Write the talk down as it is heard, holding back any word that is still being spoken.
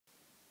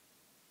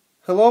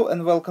Hello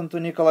and welcome to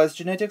Nikolai's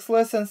Genetics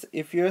Lessons.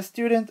 If you're a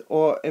student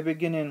or a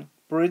beginning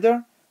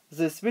breeder,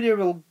 this video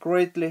will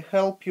greatly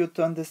help you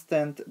to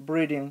understand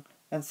breeding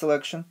and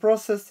selection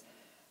process.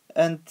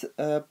 And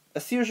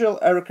as usual,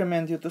 I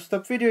recommend you to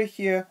stop video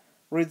here,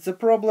 read the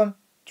problem,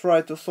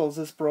 try to solve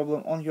this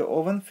problem on your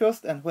own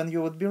first, and when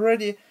you would be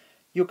ready,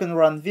 you can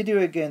run video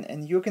again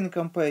and you can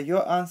compare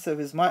your answer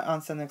with my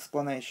answer and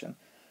explanation.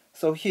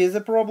 So here's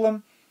a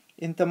problem.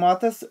 In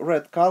tomatoes,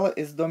 red color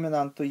is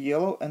dominant to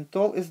yellow and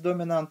tall is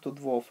dominant to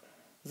dwarf.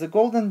 The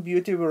Golden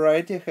Beauty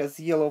variety has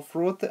yellow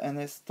fruit and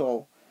is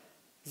tall.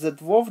 The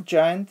dwarf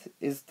giant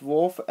is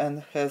dwarf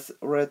and has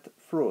red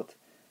fruit.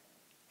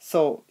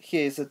 So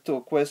here is the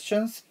two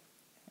questions.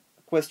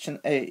 Question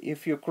A: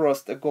 if you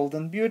crossed a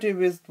Golden Beauty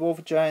with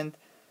dwarf giant,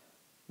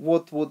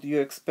 what would you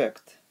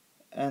expect?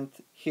 And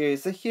here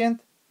is a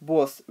hint: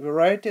 both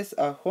varieties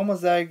are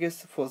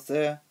homozygous for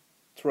their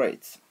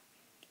traits.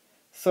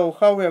 So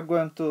how we are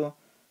going to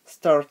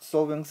start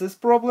solving this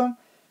problem?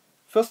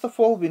 First of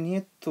all, we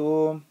need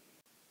to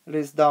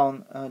list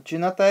down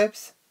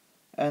genotypes,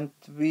 and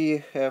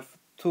we have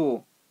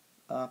two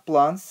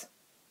plants.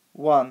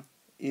 One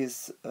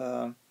is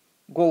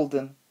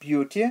Golden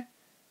Beauty,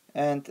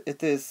 and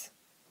it is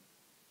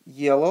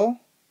yellow,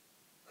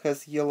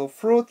 has yellow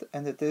fruit,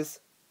 and it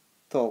is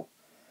tall.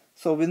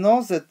 So we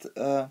know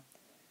that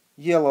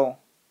yellow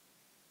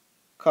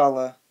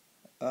color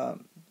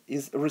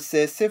is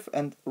recessive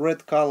and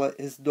red color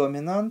is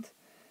dominant.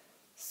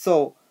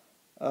 So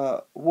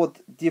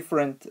what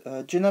different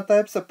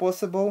genotypes are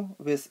possible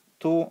with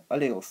two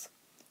alleles?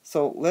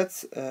 So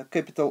let's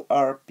capital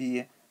R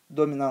be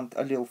dominant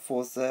allele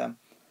for the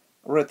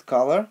red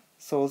color.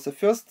 So the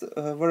first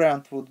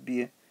variant would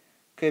be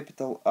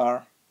capital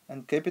R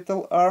and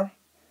capital R,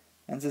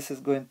 and this is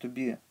going to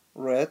be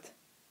red.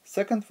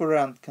 Second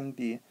variant can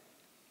be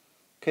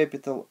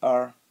capital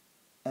R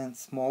and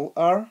small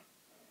r,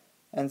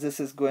 and this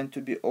is going to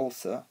be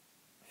also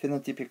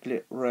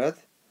phenotypically red.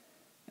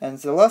 And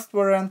the last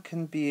variant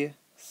can be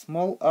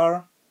small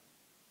r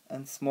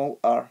and small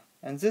r,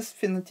 and this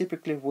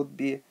phenotypically would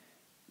be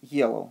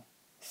yellow.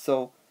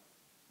 So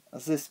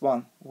this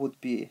one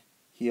would be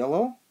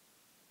yellow,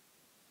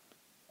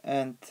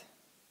 and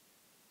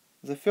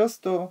the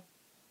first two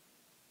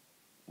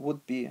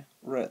would be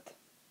red.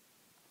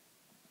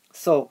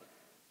 So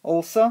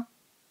also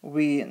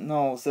we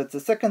know that the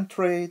second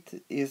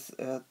trait is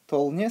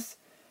tallness.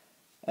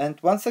 And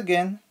once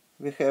again,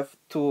 we have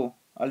two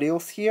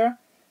alleles here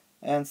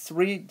and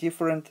three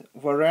different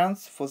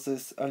variants for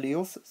these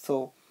alleles.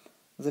 So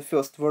the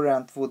first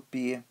variant would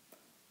be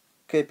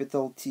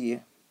capital T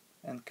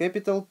and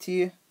capital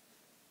T,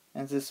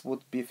 and this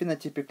would be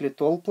phenotypically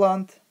tall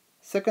plant.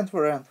 Second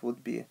variant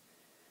would be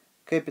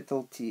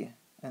capital T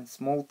and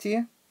small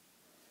t,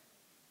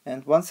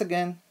 and once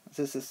again,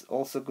 this is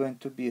also going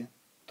to be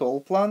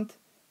tall plant.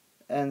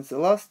 And the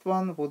last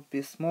one would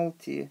be small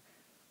t,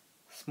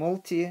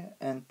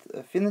 and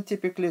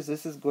phenotypically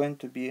this is going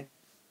to be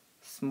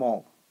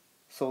small.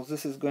 So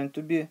this is going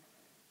to be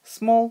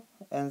small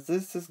and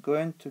this is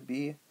going to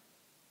be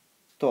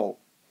tall.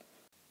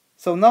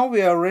 So now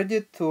we are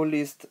ready to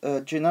list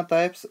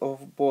genotypes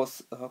of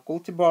both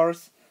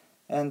cultivars.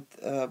 And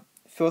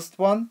first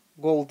one,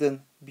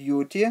 Golden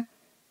Beauty,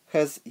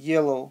 has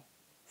yellow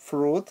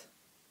fruit,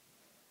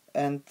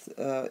 and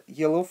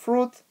yellow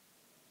fruit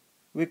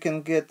we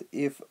can get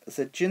if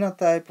the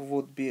genotype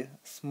would be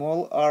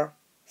small r,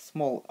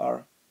 small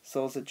r.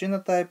 So the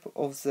genotype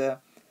of the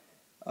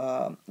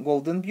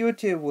Golden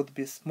Beauty would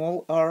be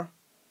small r,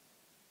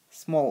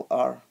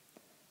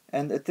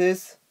 and it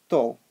is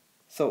tall.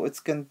 So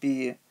it can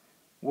be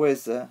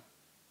whether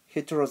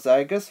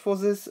heterozygous for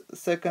this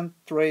second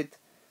trait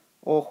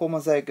or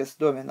homozygous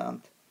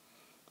dominant.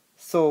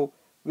 So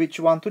which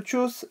one to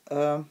choose?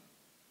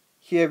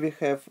 Here we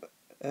have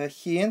a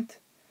hint.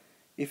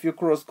 If you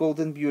cross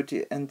Golden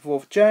Beauty and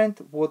Dwarf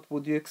Giant, what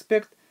would you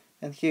expect?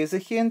 And here's a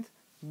hint: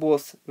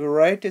 both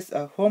varieties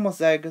are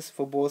homozygous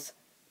for both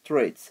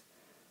traits.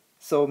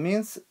 So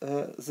means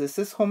this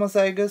is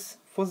homozygous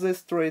for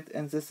this trait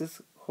and this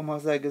is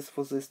homozygous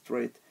for this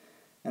trait.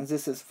 And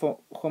this is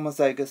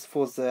homozygous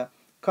for the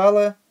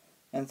color,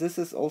 and this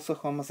is also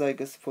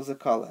homozygous for the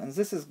color. And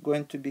this is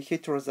going to be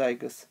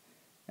heterozygous,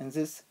 and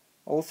this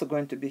also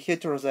going to be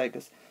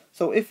heterozygous.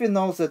 So if we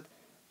know that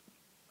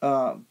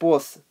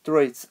both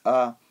traits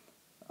are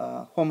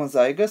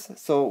homozygous,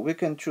 so we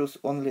can choose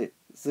only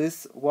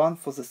this one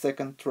for the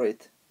second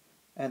trait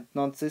and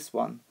not this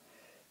one.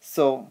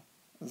 So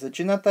the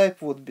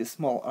genotype would be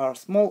small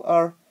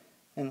r,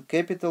 and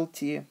capital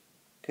T,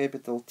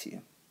 capital T.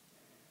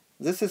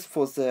 This is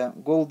for the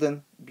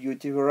Golden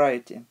Beauty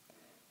variety.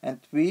 And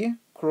we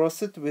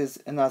cross it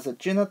with another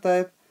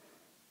genotype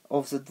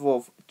of the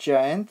Dwarf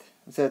Giant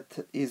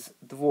that is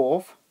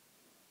dwarf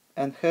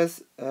and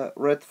has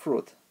red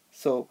fruit.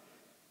 So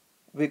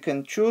we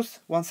can choose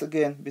once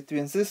again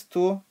between these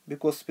two,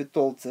 because we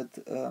told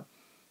that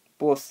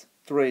both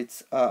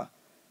traits are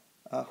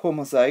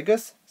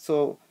homozygous.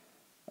 So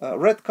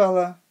red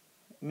color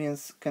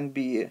means can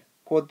be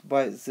caught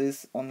by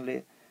this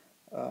only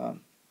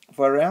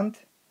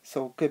variant,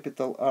 so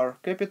capital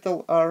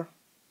R,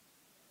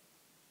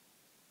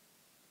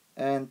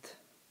 and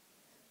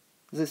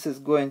this is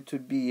going to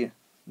be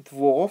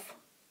dwarf,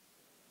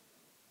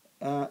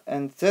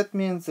 and that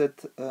means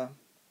that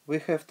we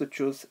have to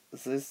choose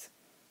this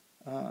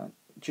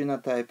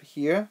genotype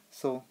here,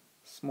 so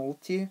small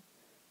t,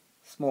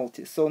 small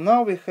t. So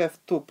now we have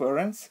two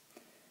parents,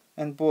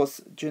 and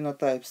both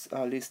genotypes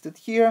are listed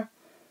here.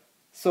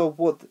 So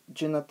what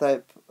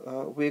genotype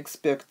we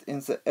expect in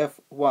the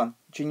F1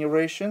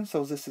 generation,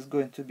 so this is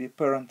going to be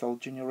parental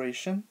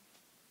generation.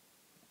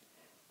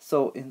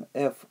 So in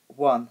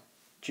F1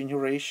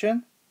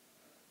 generation,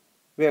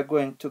 we are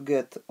going to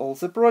get all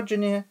the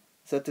progeny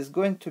that is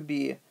going to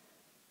be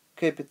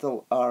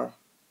capital R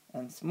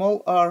and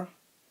small r,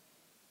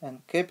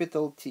 and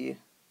capital T,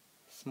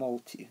 small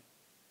t.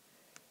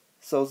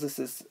 So this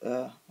is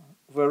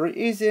very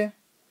easy.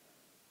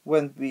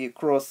 When we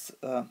cross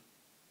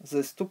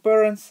these two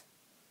parents,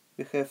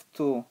 we have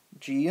two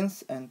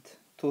genes and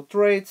two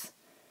traits,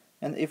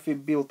 and if we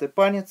build a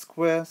Punnett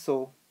square,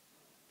 so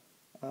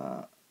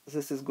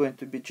this is going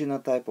to be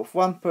genotype of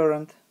one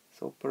parent,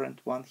 so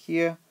parent 1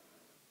 here,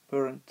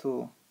 parent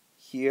 2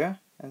 here,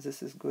 and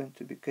this is going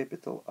to be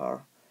capital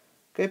R,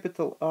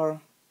 capital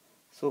R.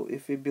 So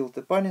if we build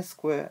a Punnett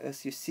square,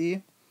 as you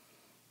see,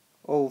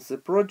 all the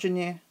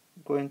progeny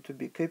going to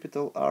be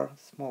capital R,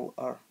 small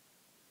r.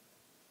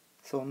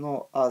 So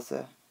no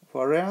other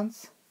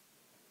variants.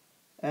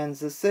 And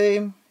the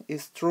same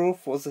is true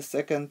for the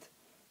second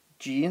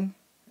gene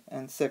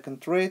and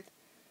second trait.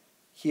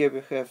 Here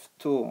we have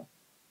two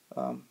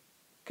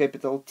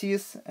capital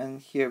T's, and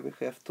here we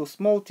have two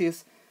small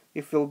t's.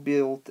 If we'll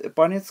build a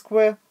Punnett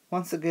square,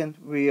 once again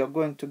we are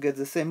going to get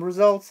the same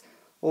results.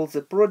 All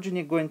the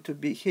progeny going to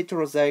be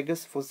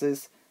heterozygous for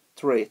this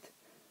trait.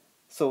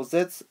 So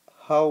that's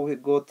how we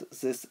got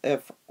this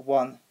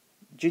F1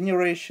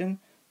 generation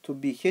to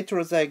be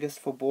heterozygous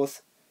for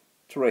both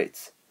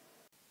traits.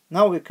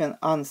 Now we can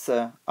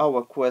answer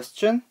our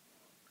question,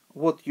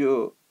 what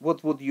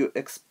would you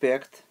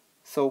expect?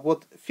 So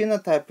what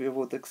phenotype we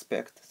would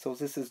expect? So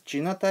this is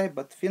genotype,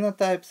 but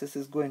phenotype, this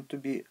is going to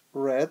be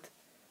red.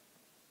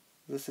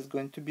 This is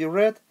going to be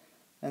red,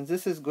 and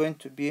this is going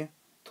to be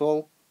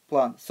tall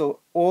plant. So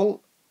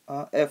all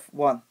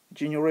F1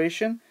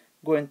 generation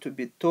going to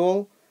be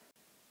tall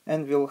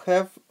and will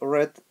have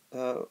red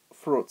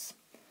fruits.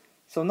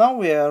 So now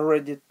we are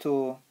ready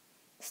to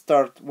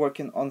start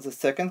working on the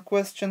second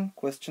question,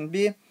 question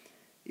B.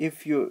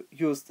 If you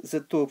used the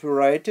two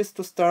varieties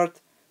to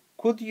start,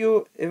 could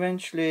you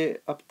eventually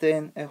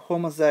obtain a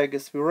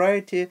homozygous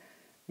variety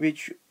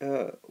which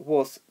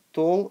was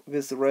tall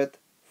with red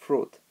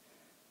fruit?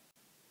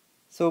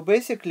 So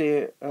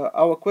basically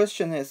our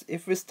question is,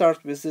 if we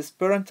start with this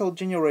parental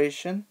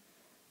generation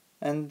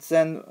and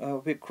then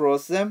we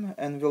cross them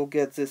and we'll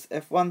get this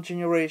F1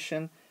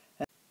 generation,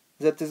 and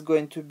that is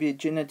going to be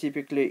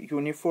genotypically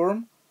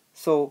uniform,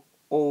 so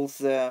all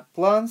the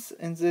plants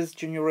in this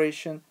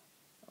generation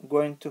are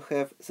going to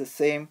have the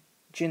same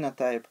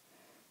genotype.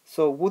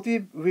 So would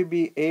we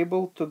be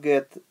able to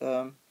get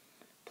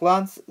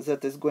plants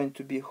that is going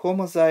to be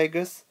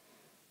homozygous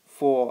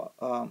for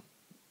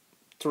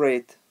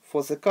trait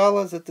for the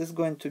color that is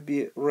going to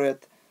be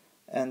red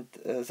and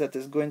that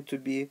is going to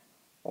be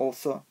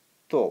also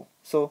tall.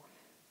 So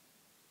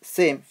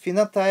same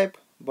phenotype,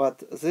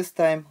 but this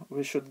time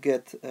we should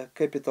get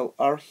capital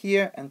R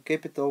here and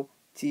capital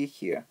T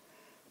here.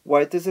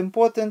 Why it is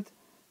important?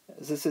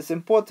 This is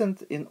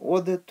important in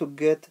order to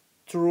get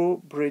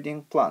true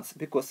breeding plants,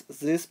 because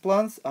these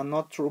plants are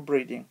not true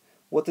breeding.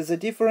 What is the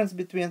difference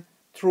between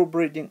true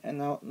breeding and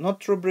not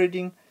true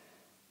breeding?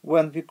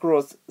 When we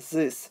cross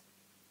this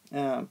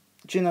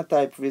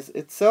genotype with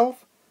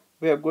itself,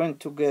 we are going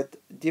to get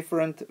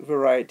different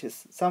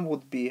varieties. Some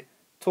would be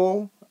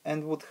tall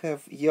and would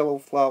have yellow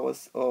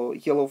flowers or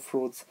yellow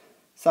fruits.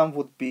 Some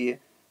would be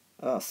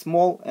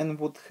small and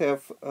would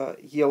have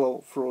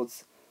yellow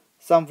fruits.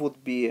 Some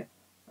would be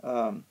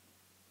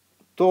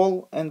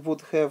tall and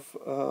would have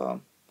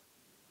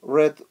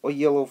red or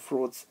yellow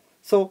fruits.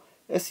 So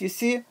as you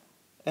see,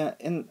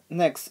 in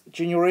next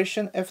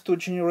generation, F2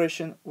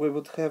 generation, we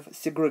would have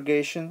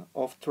segregation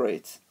of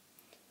traits.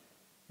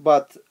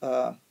 But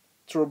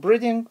true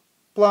breeding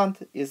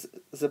plant is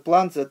the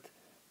plant that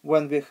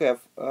when we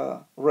have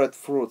red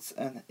fruits,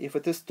 and if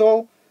it is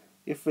tall,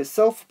 if we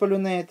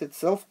self-pollinate it,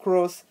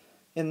 self-cross,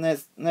 in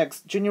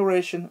next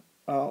generation,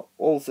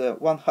 all the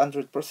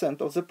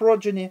 100% of the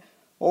progeny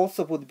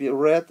also would be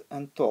red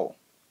and tall.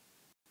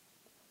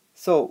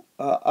 So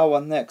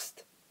our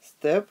next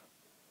step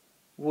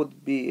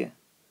would be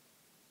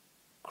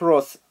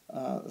cross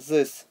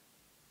this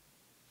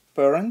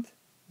parent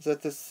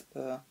that is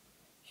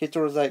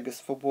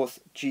heterozygous for both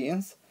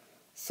genes.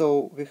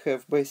 So we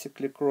have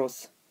basically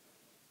cross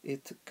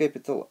it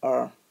capital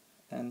R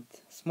and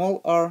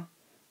small r,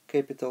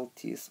 capital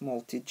T,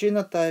 small t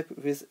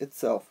genotype with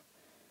itself,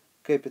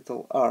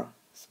 capital R,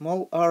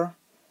 small r,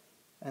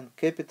 and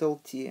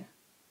capital T,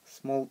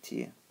 small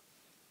t.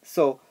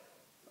 So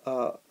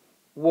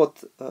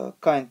what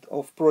kind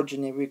of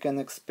progeny we can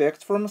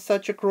expect from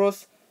such a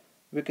cross,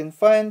 we can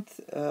find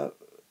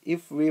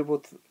if we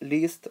would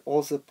list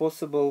all the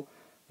possible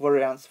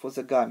variants for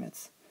the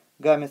gametes.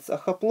 Gametes are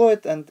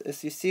haploid, and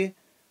as you see,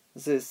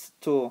 these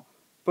two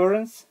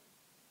parents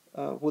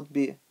would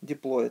be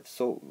diploid,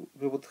 so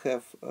we would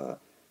have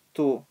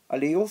two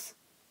alleles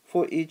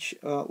for each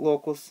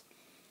locus.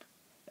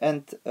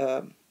 And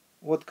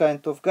what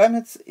kind of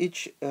gametes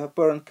each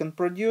parent can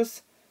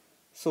produce?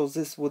 So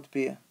this would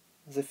be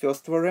the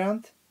first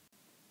variant,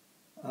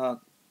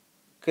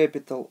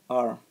 capital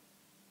R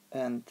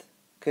and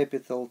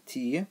capital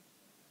T.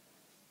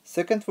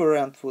 Second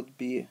variant would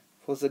be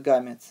for the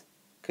gametes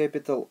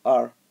capital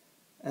R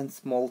and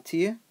small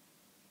t,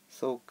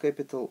 so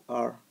capital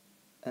R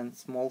and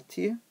small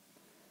t.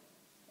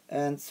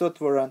 And third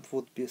variant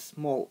would be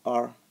small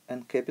r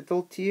and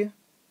capital T,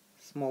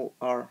 small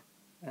r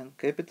and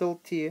capital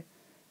T.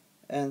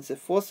 And the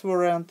fourth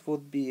variant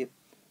would be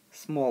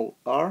small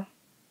r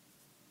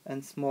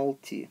and small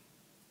t.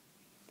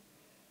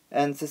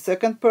 And the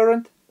second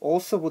parent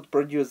also would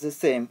produce the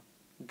same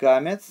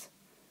gametes,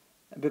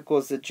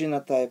 because the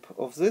genotype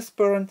of this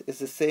parent is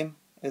the same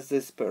as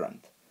this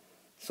parent.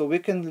 So we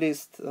can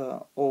list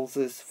all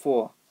these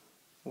four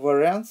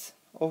variants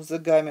of the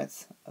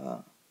gametes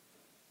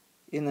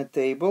in a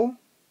table.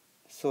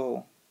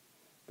 So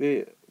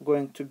we're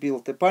going to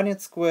build a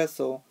Punnett square.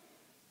 So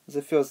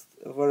the first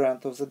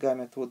variant of the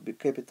gamete would be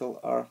capital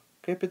R,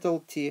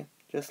 capital T,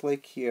 just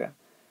like here.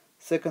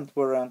 Second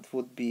variant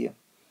would be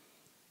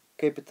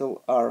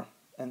capital R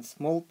and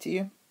small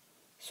t.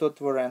 Third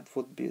variant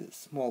would be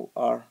small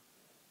r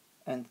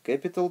and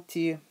capital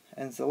T.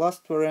 And the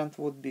last variant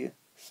would be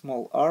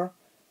small r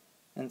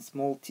and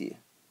small t.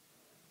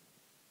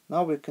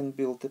 Now we can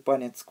build a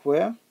Punnett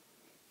square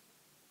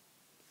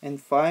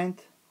and find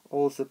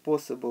all the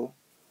possible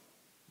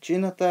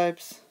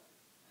genotypes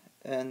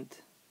and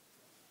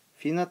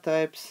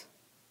phenotypes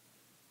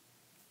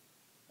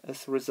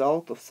as a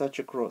result of such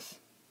a cross.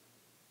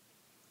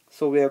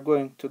 So we are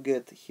going to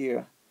get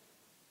here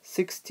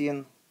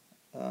 16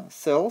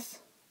 cells,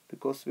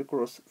 because we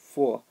cross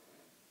 4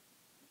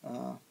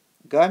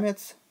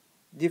 gametes,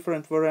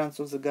 different variants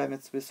of the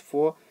gametes with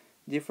 4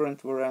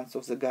 different variants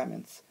of the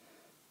gametes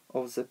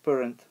of the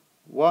parent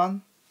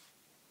 1.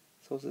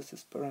 So this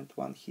is parent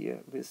 1 here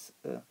with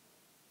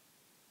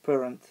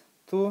parent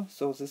 2.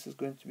 So this is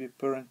going to be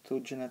parent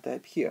 2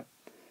 genotype here.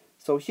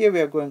 So here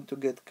we are going to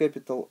get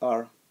capital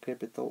R,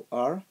 capital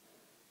R,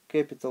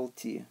 capital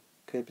T,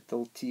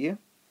 capital T.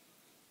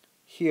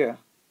 Here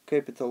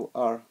capital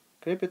R,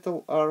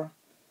 capital R,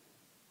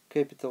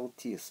 capital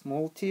T,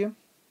 small t,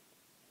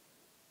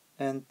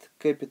 and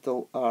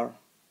capital R,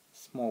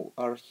 small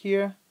r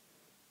here,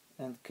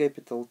 and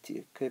capital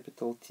T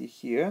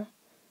here,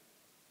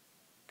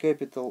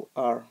 capital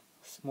R,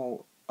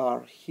 small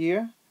r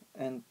here,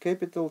 and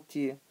capital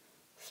T,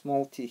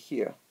 small t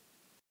here.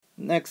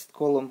 Next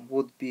column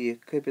would be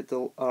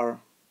capital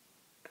R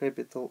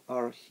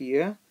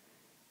here,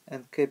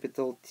 and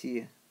capital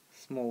T,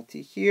 small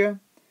t here,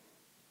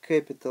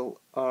 capital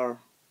R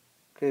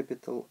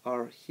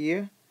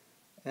here,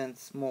 and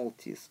small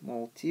t,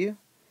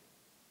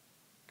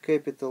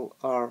 capital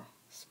R,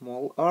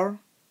 small r,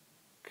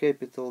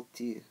 capital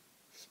T,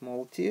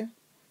 small t,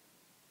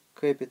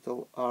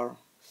 capital R,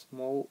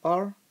 small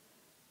r,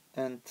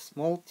 and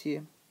small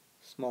t,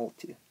 small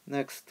t.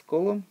 Next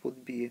column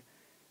would be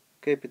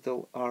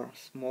capital R,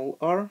 small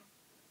r,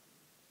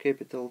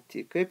 capital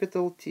T,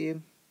 capital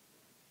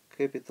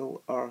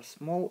R,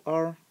 small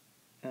r,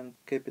 and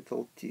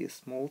capital T,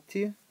 small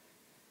t,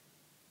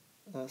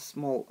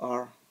 small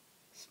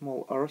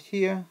r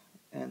here,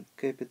 and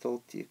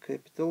capital T,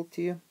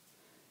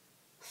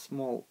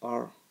 small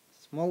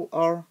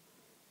r,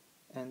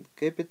 and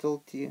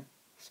capital T,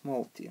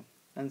 small t.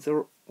 And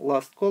the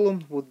last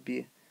column would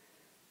be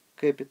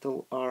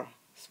capital R,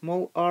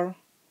 small r,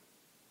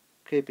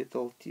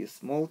 capital T,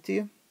 small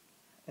t,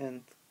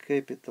 and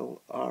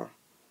capital R,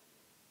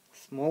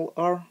 small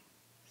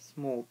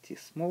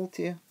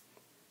t,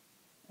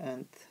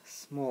 and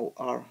small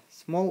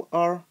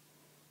r,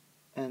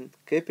 and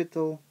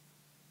capital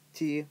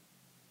T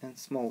and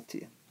small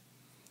t,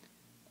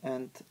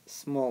 and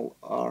small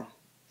r,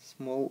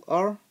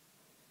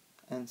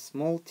 and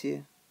small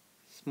t,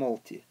 small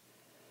t.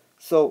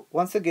 So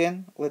once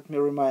again, let me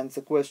remind,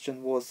 the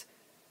question was,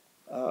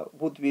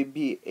 would we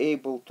be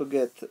able to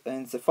get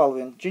in the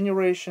following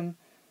generation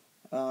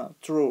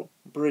true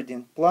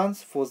breeding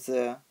plants for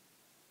the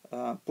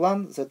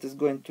plant that is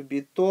going to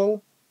be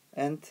tall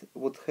and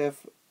would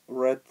have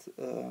red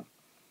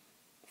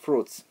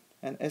fruits.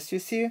 And as you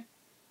see,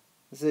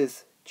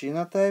 this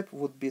genotype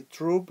would be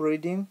true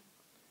breeding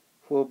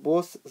for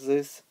both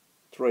these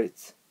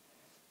traits.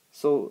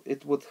 So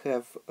it would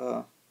have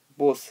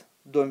both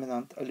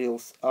dominant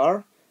alleles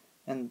R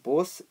and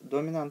both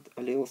dominant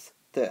alleles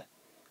T.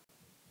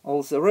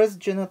 All the rest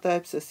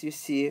genotypes, as you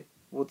see,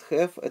 would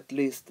have at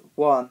least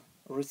one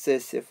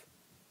recessive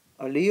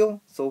allele,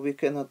 so we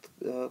cannot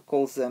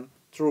call them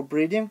true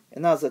breeding.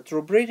 Another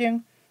true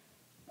breeding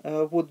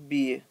would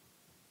be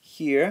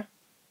here,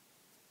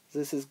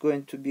 this is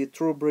going to be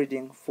true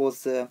breeding for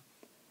the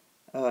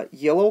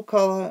yellow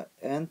color,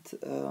 and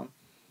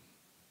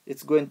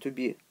it's going to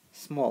be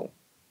small,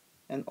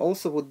 and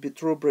also would be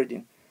true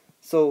breeding.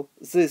 So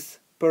this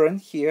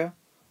parent here,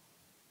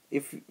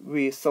 if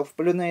we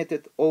self-pollinate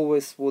it,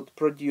 always would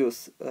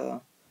produce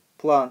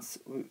plants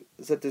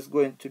that is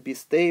going to be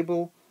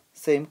stable,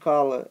 same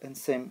color and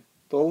same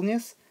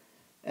tallness,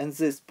 and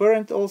this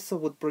parent also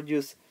would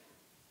produce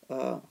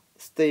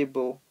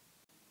stable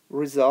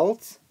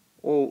results.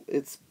 All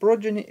its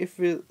progeny, if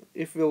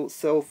we'll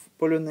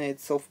self-pollinate,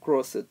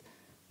 self-cross it,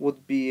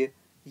 would be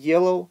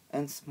yellow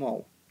and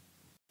small.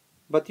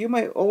 But you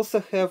may also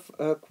have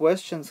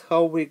questions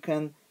how we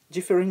can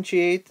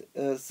differentiate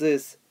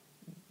this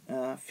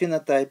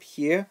phenotype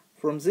here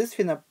from this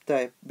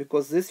phenotype,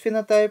 because this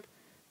phenotype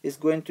is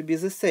going to be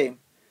the same.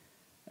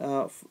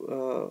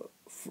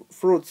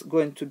 Fruits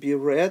going to be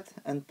red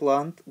and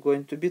plant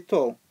going to be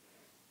tall.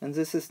 And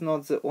this is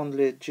not the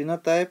only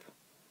genotype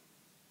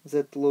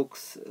that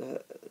looks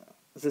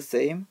the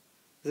same.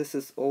 This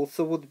is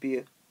also would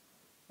be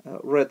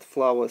red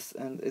flowers,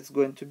 and it's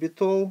going to be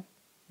tall.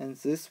 And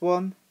this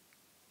one,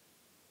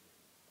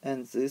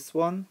 and this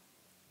one,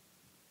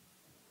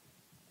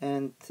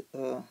 and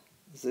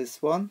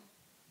this one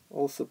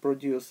also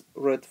produce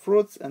red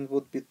fruits and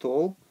would be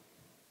tall.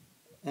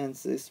 And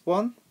this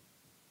one,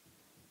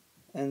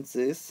 and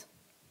this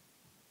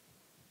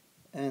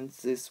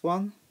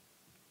one,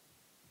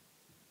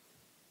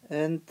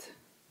 and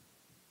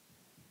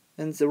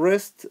the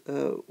rest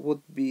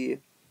would be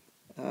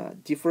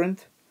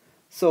different.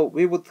 So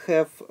we would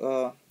have,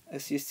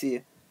 as you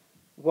see,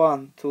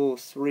 1, 2,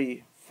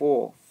 3,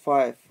 4,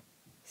 5,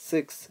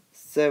 6,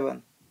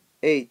 7,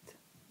 8,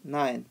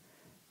 9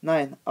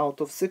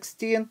 out of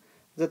 16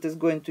 that is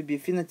going to be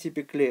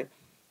phenotypically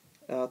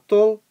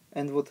tall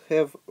and would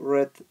have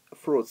red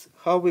fruits.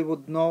 How we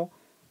would know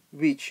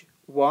which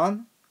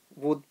one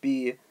would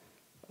be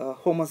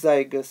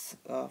homozygous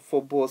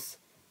for both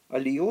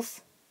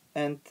alleles?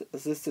 And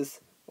this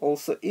is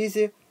also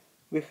easy.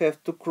 We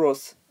have to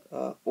cross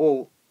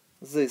all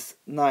these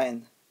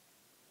 9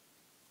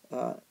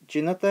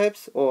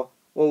 genotypes, or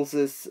all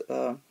this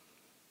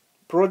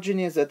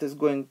progeny that is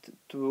going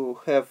to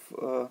have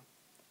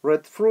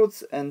red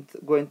fruits and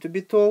going to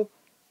be tall,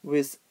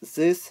 with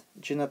this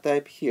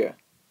genotype here.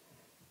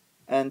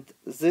 And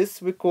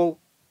this we call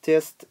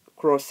test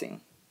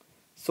crossing.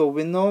 So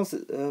we know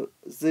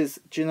this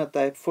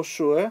genotype for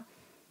sure,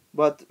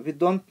 but we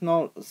don't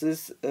know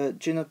this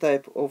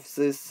genotype of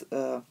this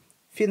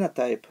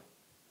phenotype.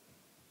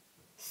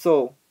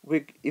 So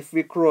if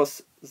we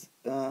cross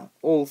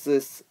all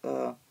these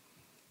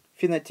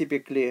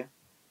phenotypically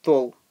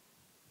tall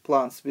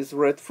plants with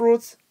red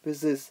fruits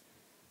with this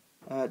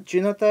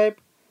genotype,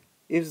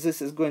 if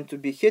this is going to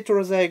be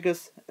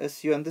heterozygous,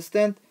 as you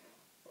understand,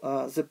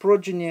 the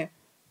progeny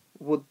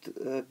would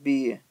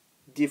be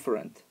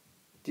different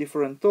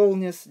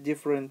tallness,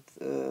 different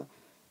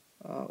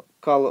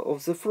color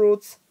of the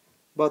fruits,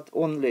 but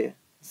only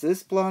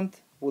this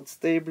plant would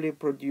stably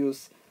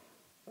produce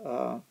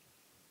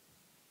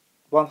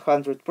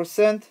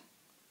 100%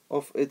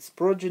 of its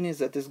progeny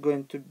that is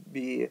going to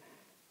be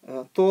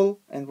tall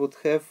and would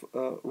have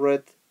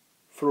red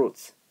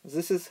fruits.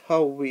 This is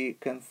how we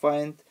can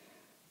find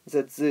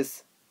that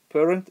this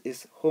parent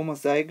is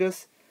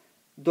homozygous,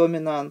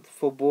 dominant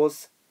for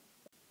both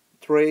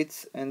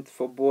traits and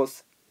for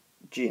both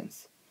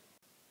genes.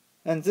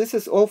 And this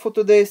is all for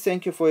today.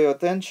 Thank you for your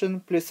attention.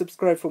 Please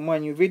subscribe for my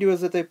new videos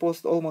that I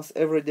post almost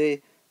every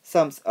day.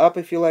 Thumbs up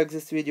if you like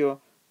this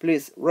video.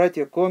 Please write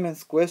your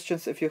comments,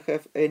 questions if you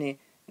have any,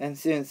 and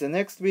see you in the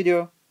next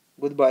video.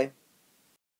 Goodbye.